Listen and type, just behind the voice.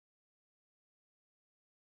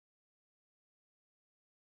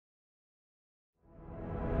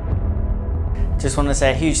Just want to say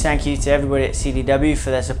a huge thank you to everybody at CDW for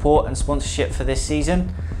their support and sponsorship for this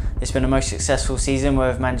season. It's been a most successful season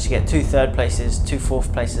where we've managed to get 2 third places, 2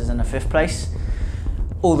 fourth places and a 5th place.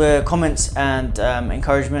 All the comments and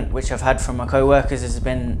encouragement which I've had from my co-workers has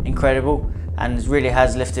been incredible and really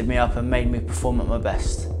has lifted me up and made me perform at my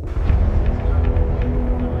best.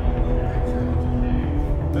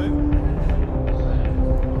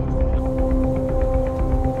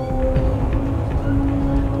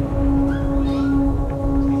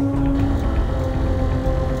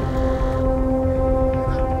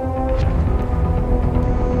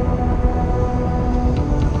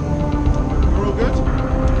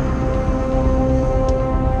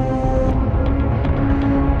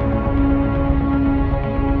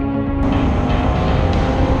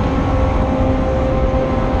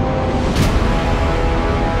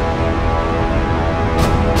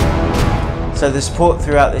 So the support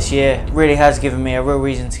throughout this year really has given me a real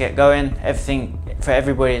reason to get going. Everything for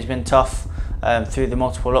everybody has been tough through the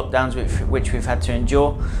multiple lockdowns which we've had to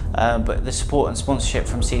endure, but the support and sponsorship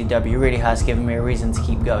from CDW really has given me a reason to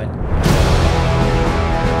keep going.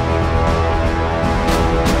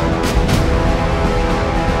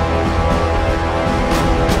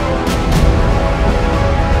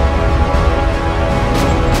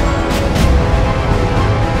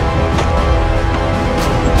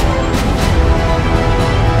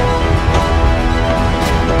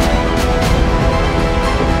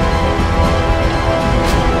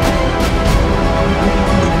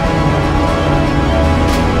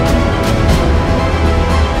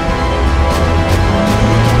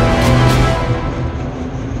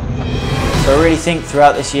 So I really think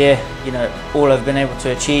throughout this year, all I've been able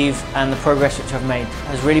to achieve and the progress which I've made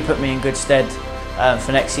has really put me in good stead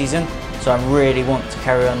for next season. So I really want to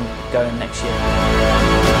carry on going next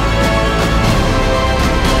year.